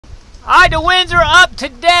Alright, the winds are up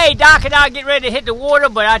today. Doc and I get ready to hit the water,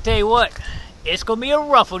 but I tell you what, it's going to be a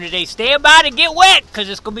rough one today. Stand by to get wet, because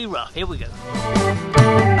it's going to be rough. Here we go.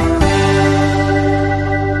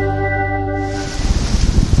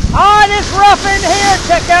 Alright, it's rough in here.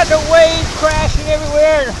 Check out the waves crashing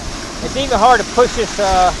everywhere. It's even hard to push this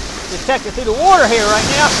detector through the water here right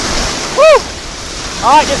now. Woo!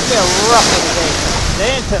 Alright, this is going to be a rough one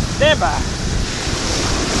today. Stand by.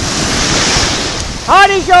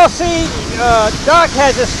 Alright, as y'all see, Doc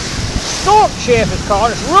has this stork shaft, it's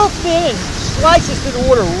called. It's real thin and slices through the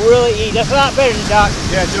water really easy. That's a lot better than Doc.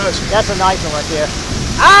 Yeah, it does. That's a nice one right there.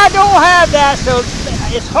 I don't have that, so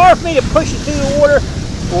it's hard for me to push it through the water,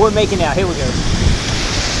 but we're making out. Here we go.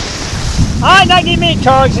 Alright, not getting many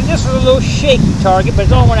targets, and this was a little shaky target, but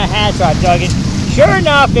it's the only one I had, so I dug it. Sure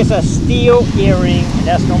enough, it's a steel earring, and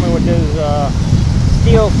that's normally what those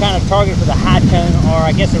steel kind of targets with a high tone, or I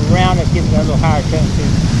guess a roundness gives it a little higher tone too.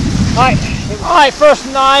 Alright, first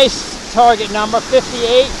nice target number,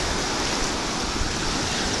 58.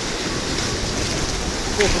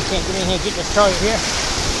 See if we can't get in here and get this target here.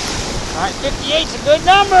 Alright, 58's a good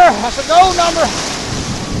number. That's a gold number.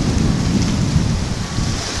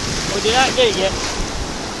 We did not get it yet.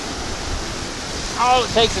 All it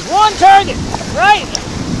takes is one target, right?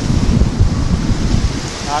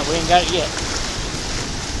 Alright, we ain't got it yet.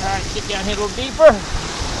 Alright, get down here a little deeper.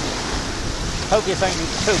 Hope this ain't too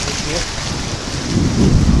focused here.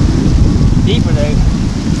 Deeper though.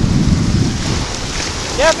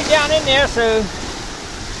 Definitely down in there, so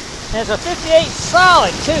it's a 58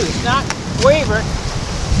 solid too. It's not wavering.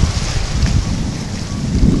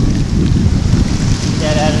 Get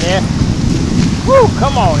that out of there. Woo!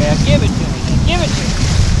 Come on now, give it to me. Give it to me.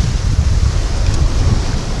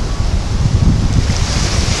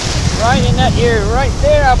 Right in that area right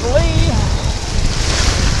there, I believe.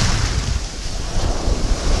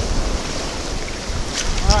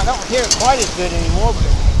 I don't hear it quite as good anymore, but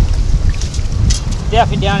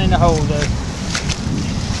definitely down in the hole though.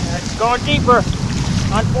 It's going deeper,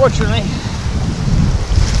 unfortunately.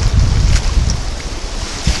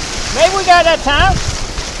 Maybe we got that time.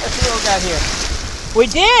 Let's see what we got here. We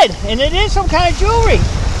did, and it is some kind of jewelry.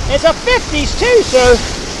 It's a 50s too, so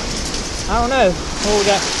I don't know what we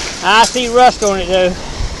got. I see rust on it though.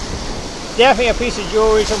 Definitely a piece of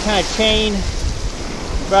jewelry, some kind of chain.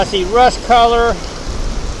 But I see rust color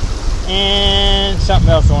and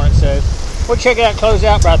something else on it. So we'll check it out, close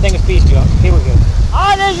out, but I think it's piece junk. Here we go.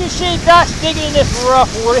 Alright, as you see, Doc's digging in this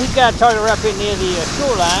rough water. He's got a target right up in near the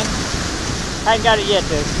shoreline. Hadn't got it yet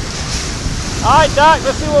though. Alright, Doc,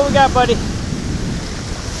 let's see what we got, buddy.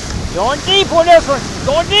 Going deep on this one.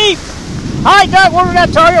 Going deep. Alright, Doc, what we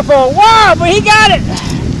got target for? Wow, but he got it.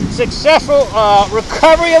 Successful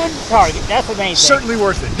recovery of a target. That's the main thing. Certainly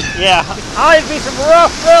worth it. Yeah. Alright, be some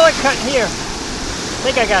rough relic cutting here. I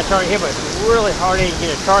think I got a target here, but it's really hard to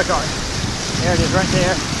get a target on it. There it is right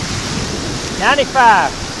there.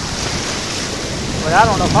 95. But I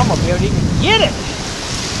don't know if I'm going to be able to even get it.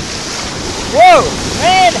 Whoa,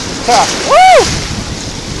 man, this is tough. Woo!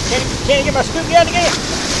 Can't I get my scoop out again?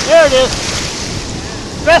 There it is.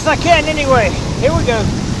 Best I can anyway. Here we go.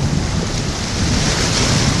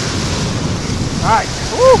 Alright.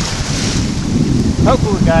 Woo!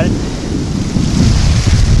 Hopefully we got it.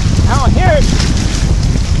 I don't hear it.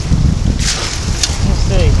 Let's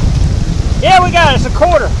see. Yeah, we got it. It's a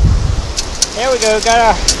quarter. There we go. Got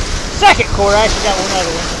our second quarter. I actually got one other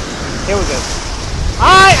one. Here we go.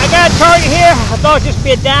 Alright, I got a target here. I thought it'd just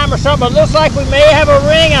be a dime or something. It looks like we may have a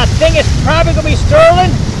ring. I think it's probably going to be sterling.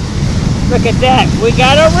 Look at that. We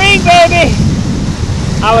got a ring, baby.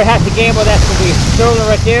 I would have to gamble that's going to be sterling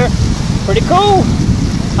right there. Pretty cool.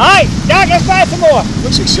 Alright, Doc, let's buy some more.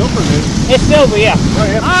 Looks like silver, dude. It's silver, yeah. Oh,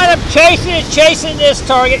 yeah. Alright, I'm chasing this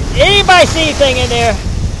target. Anybody see anything in there?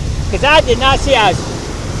 Because I did not see it. I was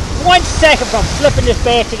 1 second from flipping this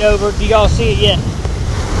basket over. Do y'all see it yet?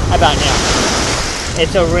 How about now?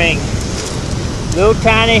 It's a ring. Little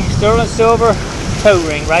tiny sterling silver toe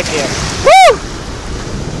ring right there. Woo!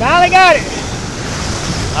 Finally got it.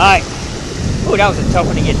 Alright. Ooh, that was a tough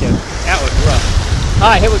one to get to. That was rough.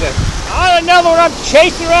 Alright, here we go. Alright, another one I'm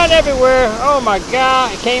chasing around everywhere. Oh my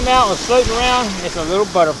God. It came out and was floating around. It's a little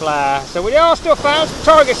butterfly. So we all still find some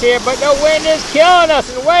targets here, but the wind is killing us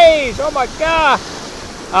in waves. Oh my God.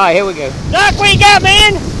 Alright, here we go. Doc, what you got,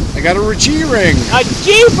 man? I got a G ring. A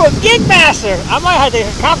G for Gigmaster. I might have to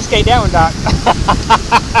confiscate that one, Doc.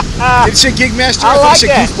 Did it say Gigmaster? I like thought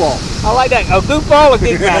it said Goofball. I like that. A goofball or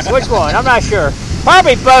Gigmaster? Which one? I'm not sure.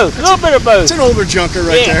 Probably both. A little bit of both. It's an older junker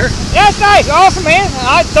right there. That's nice. Awesome, man.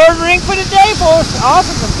 All right, third ring for the day, boys.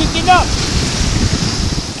 Awesome. Keep getting up.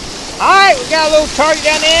 Alright, we got a little target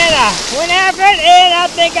down there, and I went after it, and I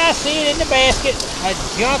think I see it in the basket. A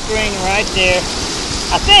junk ring right there.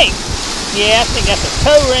 I think. Yeah, I think that's a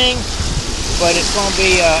toe ring, but it's going to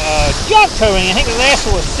be a junk toe ring. I think the last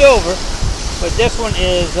one was silver, but this one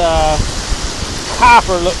is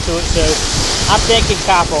copper look to it, so I'm thinking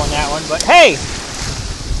copper on that one. But hey,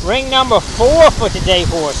 ring number 4 for today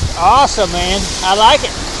for us. Awesome, man. I like it.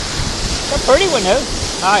 It's a pretty one, though.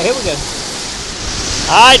 Alright, here we go.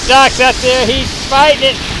 Alright, Doc's out there. He's fighting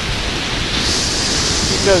it.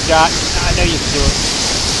 You go, Doc. I know you can do it.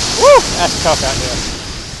 Woo! That's tough out there.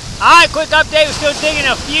 Alright, quick update. We're still digging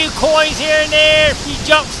a few coins here and there, a few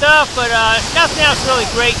junk stuff, but nothing else really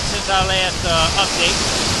great since our last update.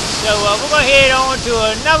 So we're going to head on to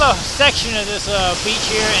another section of this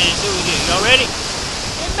beach here and see what we do. Y'all ready?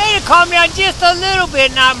 It made it calm down just a little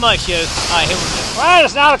bit, not much, yo. Alright, here we go. Well,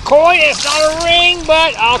 it's not a coin, it's not a ring,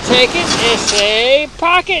 but I'll take it. It's a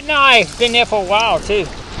pocket knife. Been there for a while, too.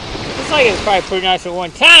 Looks like it was probably pretty nice at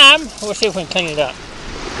one time. We'll see if we can clean it up.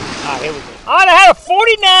 Alright, here we go. Alright, I had a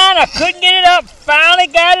 49. I couldn't get it up. Finally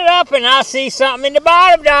got it up, and I see something in the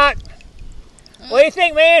bottom, Doc. What do you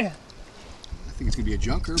think, man? I think it's going to be a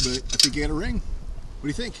junker, but I think you got a ring. What do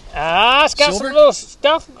you think? It's got Silver? some little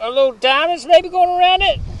stuff, a little diamonds maybe going around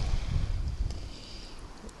it.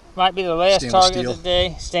 Might be the last Stainless target steel. of the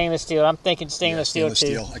day. Stainless steel. I'm thinking stainless steel too.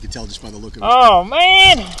 Steel. I can tell just by the look of it. Oh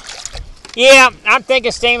man! Yeah, I'm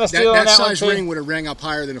thinking stainless steel on that that one size too. ring would have rang up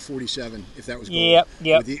higher than a 47 if that was gold.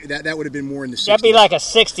 Yep. That would have been more in the 60s. That'd be like a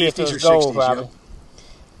 60 if it 50s was or gold, 60s, probably. yeah.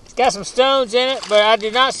 It's got some stones in it, but I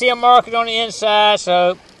did not see a market on the inside,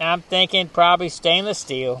 so I'm thinking probably stainless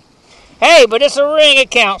steel. Hey, but it's a ring.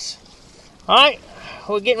 It counts. All right,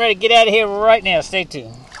 we're getting ready to get out of here right now. Stay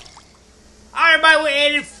tuned. All right, everybody, we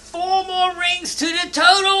added 4 more rings to the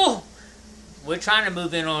total. We're trying to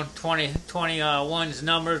move in on 2021's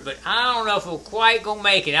numbers, but I don't know if we're quite going to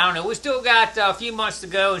make it. I don't know. We still got a few months to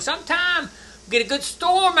go, and sometime we get a good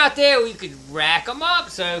storm out there where you could rack them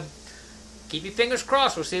up. So keep your fingers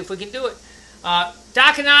crossed. We'll see if we can do it.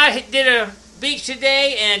 Doc and I did a beach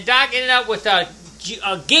today, and Doc ended up with a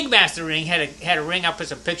Gigmaster ring. Had a ring. I put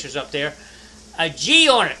some pictures up there. A G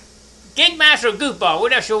on it. Gigmaster or Goofball. We're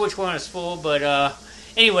not sure which one is full, but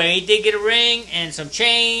anyway, he did get a ring and some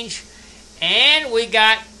change. And we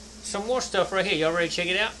got some more stuff right here. Y'all ready to check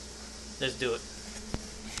it out? Let's do it.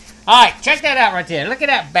 Alright, check that out right there. Look at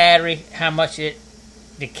that battery, how much it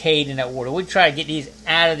decayed in that water. We try to get these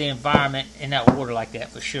out of the environment in that water like that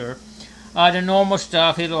for sure. The normal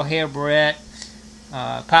stuff, his little hair barrette,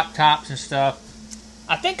 pop tops and stuff.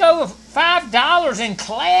 I think over $5 in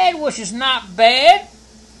clad, which is not bad.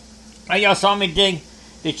 Y'all saw me dig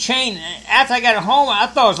the chain. After I got it home, I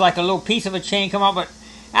thought it was like a little piece of a chain come out, but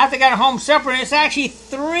after I got it home separate, it's actually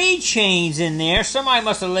 3 chains in there. Somebody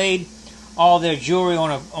must have laid all their jewelry on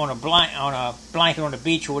a blanket on the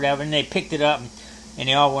beach or whatever, and they picked it up and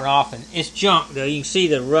they all went off. And it's junk though. You can see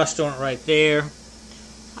the rust on it right there.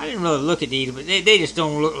 I didn't really look at these, but they just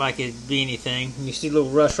don't look like it'd be anything. You see a little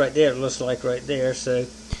rust right there. It looks like right there. So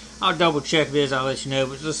I'll double check this. I'll let you know.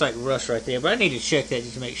 But it looks like rust right there. But I need to check that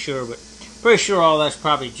just to make sure. But pretty sure all that's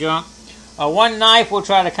probably junk. One knife, we'll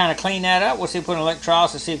try to kind of clean that up. We'll see if we put an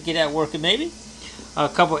electrolysis to see if we get that working maybe. A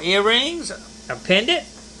couple earrings, a pendant.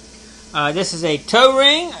 This is a toe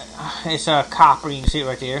ring. It's a copper, you can see it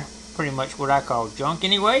right there. Pretty much what I call junk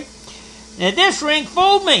anyway. Now this ring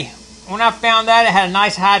fooled me. When I found that, it had a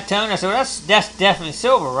nice high tone. I said, well, that's definitely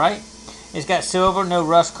silver, right? It's got silver, no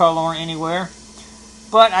rust color on it anywhere.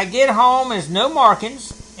 But I get home, there's no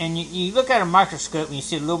markings. And you look at a microscope and you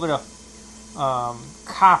see a little bit of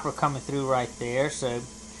copper coming through right there, so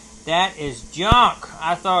that is junk.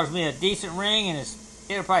 I thought it was be a decent ring, and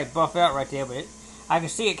it'll probably buff out right there, but I can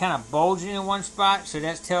see it kind of bulging in one spot, so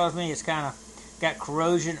that tells me it's kind of got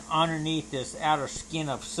corrosion underneath this outer skin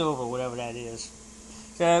of silver, whatever that is.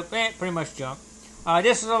 So pretty much junk.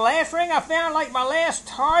 This is the last ring I found, like my last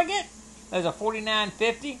target. There's a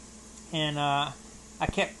 49.50, and I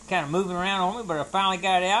kept kind of moving around on me, but I finally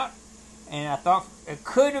got it out. And I thought it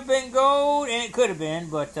could have been gold, and it could have been,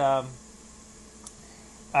 but a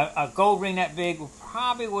gold ring that big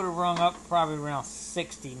probably would have rung up probably around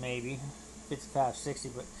 60 maybe, 55, 60,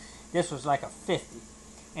 but this was like a 50.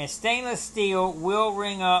 And stainless steel will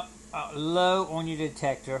ring up low on your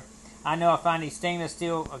detector. I know I find these stainless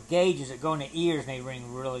steel gauges that go in the ears and they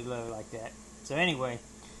ring really low like that. So anyway,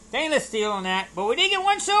 stainless steel on that, but we did get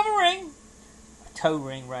one silver ring, a toe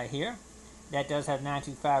ring right here. That does have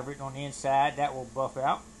 925 written on the inside. That will buff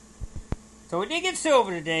out. So we did get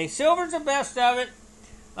silver today. Silver's the best of it.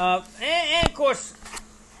 And of course,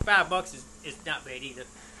 $5 is not bad either.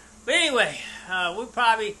 But anyway, we'll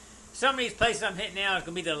probably some of these places I'm hitting now is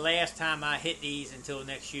going to be the last time I hit these until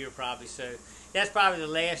next year probably. So that's probably the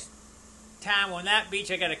last time on that beach.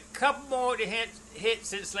 I got a couple more to hit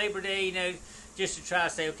since Labor Day, you know, just to try to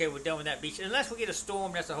say, okay, we're done with that beach. Unless we get a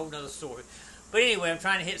storm, that's a whole nother story. But anyway, I'm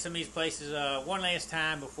trying to hit some of these places one last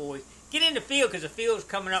time before we get in the field, because the field's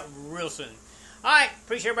coming up real soon. All right,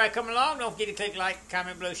 appreciate everybody coming along. Don't forget to click like,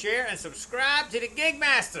 comment below, share, and subscribe to the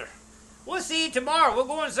Gigmaster. We'll see you tomorrow. We're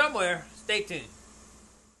going somewhere. Stay tuned.